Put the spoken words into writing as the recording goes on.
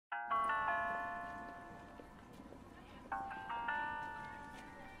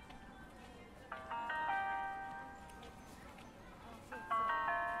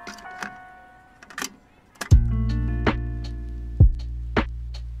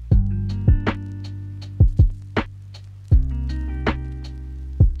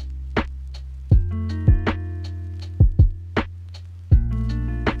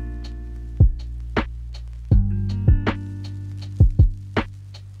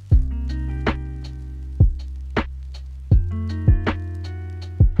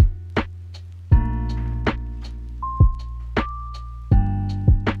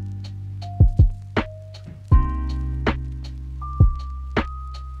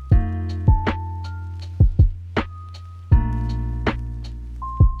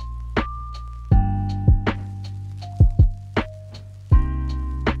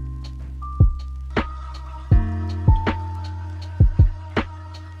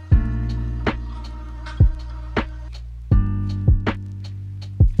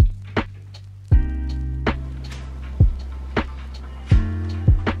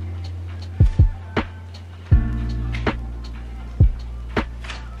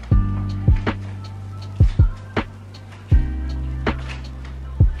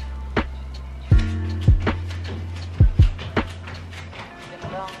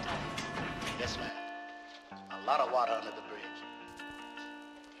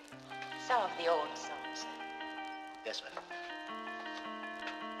Some of the old songs. Yes, ma'am.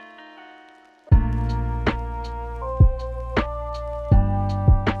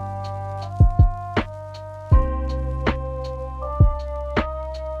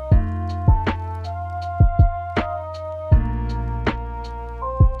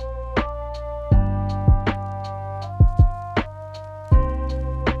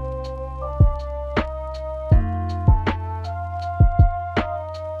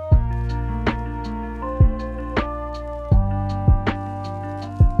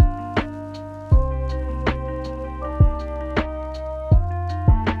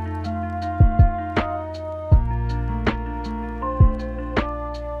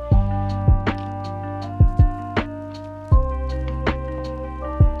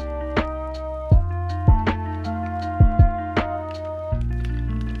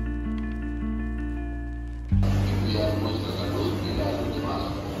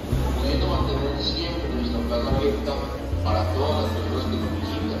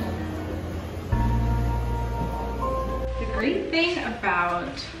 The great thing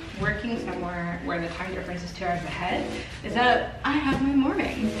about working somewhere where the time difference is 2 hours ahead is that I have my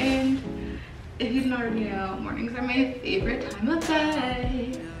mornings, and if you don't already know, mornings are my favorite time of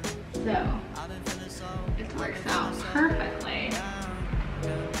day, so it works out perfectly.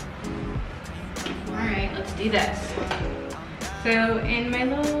 Alright, let's do this. So in my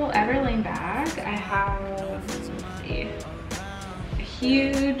little Everlane bag, I have, let's see, a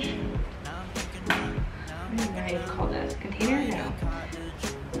huge, I don't even know how you call this, container? No.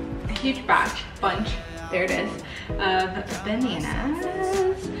 A huge bunch, there it is, of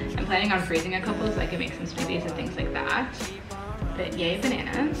bananas. I'm planning on freezing a couple so I can make some smoothies and things like that. But yay,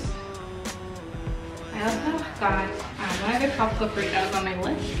 bananas. I also got one other tropical fruit that was on my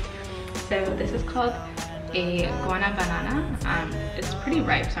list. So this is called a guana banana. It's pretty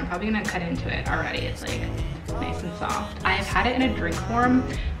ripe, so I'm probably gonna cut into it already. It's like nice and soft. I've had it in a drink form,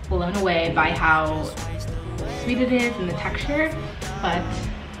 blown away by how sweet it is and the texture, but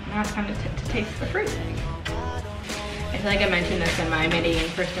now it's time to taste the fruit. I feel like I mentioned this in my Medellin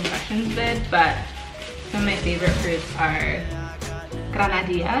first impressions vid, but some of my favorite fruits are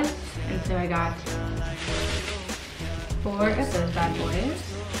granadillas, and so I got 4 of those bad boys.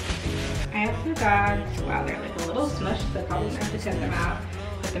 I also got, wow, they're like a little smushed, so I probably have to cut them out,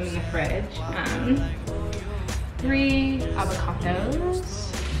 put them in the fridge. 3 avocados,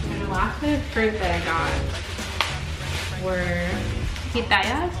 and the last bit of fruit that I got were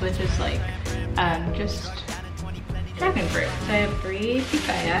pitayas, which is like just dragon fruit. So I have 3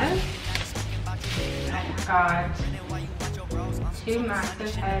 pitayas. I've got 2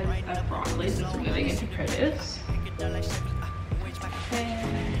 massive heads of broccoli since we're moving into produce.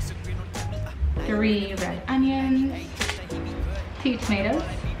 And 3 red onions, 2 tomatoes,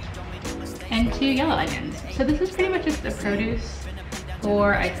 and 2 yellow onions. So this is pretty much just the produce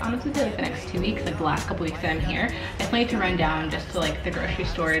for, I honestly say, like the next 2 weeks, like the last couple weeks that I'm here. I plan to run down just to like the grocery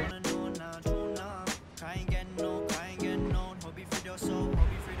store.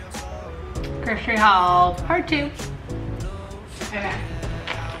 Grocery haul part 2. Okay.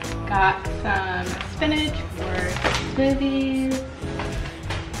 Got some spinach for smoothies.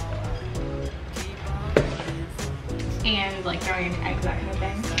 And like throwing into eggs, that kind of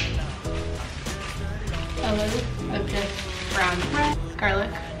thing. A loaf of just brown bread,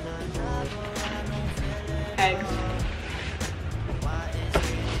 garlic, eggs,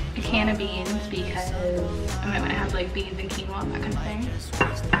 a can of beans because I'm gonna have like beans and quinoa, that kind of thing.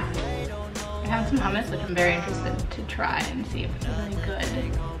 I have some hummus, which I'm very interested to try and see if it's really good.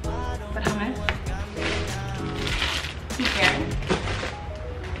 But hummus, some carrots,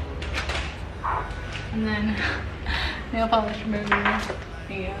 and then nail polish remover,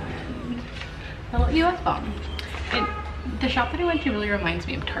 and a little US bomb. The shop that I went to really reminds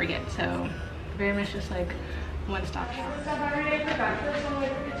me of Target, so very much just like one-stop shop. What's up every day for breakfast? I'm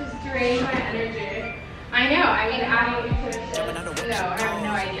like, it just drains my energy. I know, I mean, adding into the shit. No, I have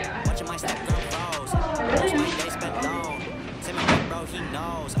no idea. I really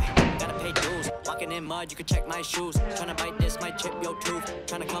don't. Walking in mud, you can check my shoes. Tryna bite this, might chip your tooth.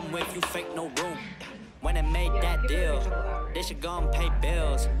 Tryna come with you, fake no room. When I made that deal, they should go and pay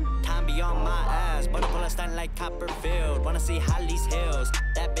bills. Time be on my ass, but pull a stand like Copperfield. Wanna see Holly's hills,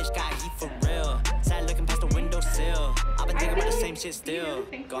 that bitch got heat for real. Sad looking past the windowsill, I've been thinking about the same shit still.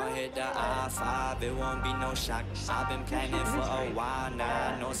 Gonna hit the I-5, it won't be no shock. I've been planning for a while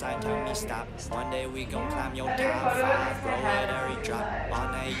now, no sign tell me stop. One day we gon' climb your top 5, grow at every drop.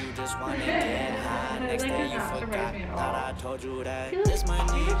 One day you just wanna get high, next day you forgot. Thought I told you that this my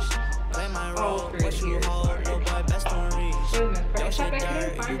niche. Play my role, what you hold, little boy best don't reach. Your shit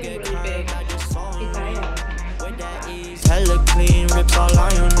dirt, you get caught, rips all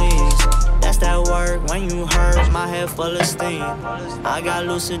on your knees. That's that work when you hurt, my head full of steam. I got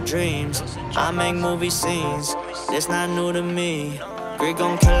lucid dreams, I make movie scenes. This not new to me. Greed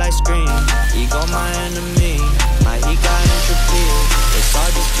gon' kill like scream. Ego my enemy, my heat got entropy. It's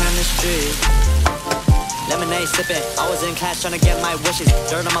all just chemistry. Lemonade sipping, I was in class trying to get my wishes.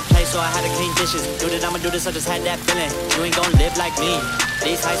 Dirt on my plate so I had to clean dishes. Do this, I'ma do this, I just had that feeling. You ain't gon' live like me.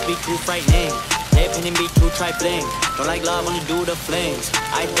 These heights be too frightening. Their opinion be too trifling. Don't like love, only do the flings.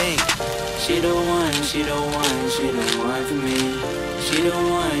 I think she the one, she the one, she the one for me. She the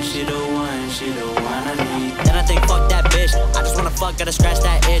one, she the one, she the one I need. Then I think fuck that bitch, I just wanna fuck, gotta scratch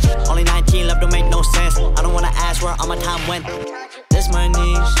that itch. Only 19 left, don't make no sense. I don't wanna ask where all my time went. This my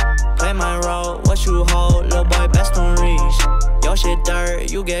niche, play my role, what you hold, little boy best don't reach. Your shit dirt,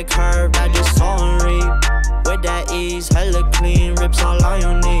 you get curved, I just saw and reap. With that ease, hella clean, rips all on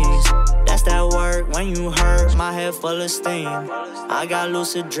your knees. That's that work when you hurt, my head full of steam. I got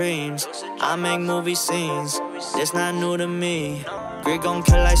lucid dreams, I make movie scenes. This not new to me. Greed gon'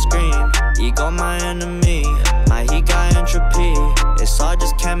 kill like scream. Ego my enemy, my heat got entropy. It's all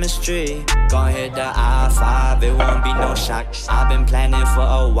just chemistry. Gon' hit the I-5, it won't be no shock. I've been planning for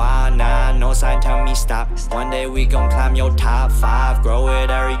a while now, no sign tell me stop. One day we gon' climb your top 5, grow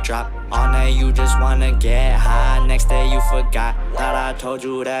it every drop. On that you just wanna get high, next day you forgot. Thought I told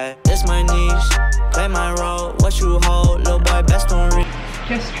you that. This my niche, play my role, what you hold, little boy best don't read.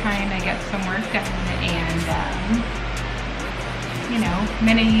 Just trying to get some work done, and you know,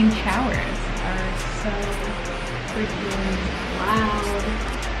 Medellin showers are so freaking loud.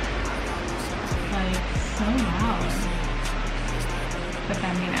 Like, so loud. But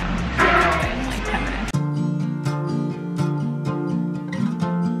then, you know, they go in like 10 minutes.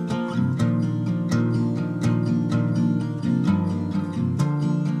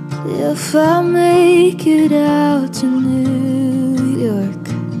 If I make it out to New York,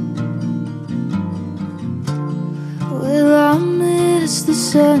 will I miss the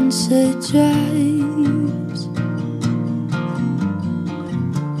sunset drives?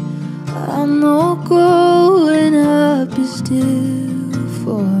 I know growing up is due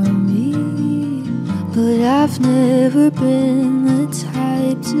for me, but I've never been the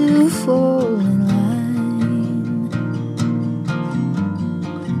type to fall in line.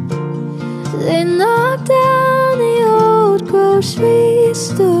 They knocked down the old grocery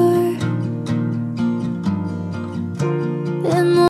store,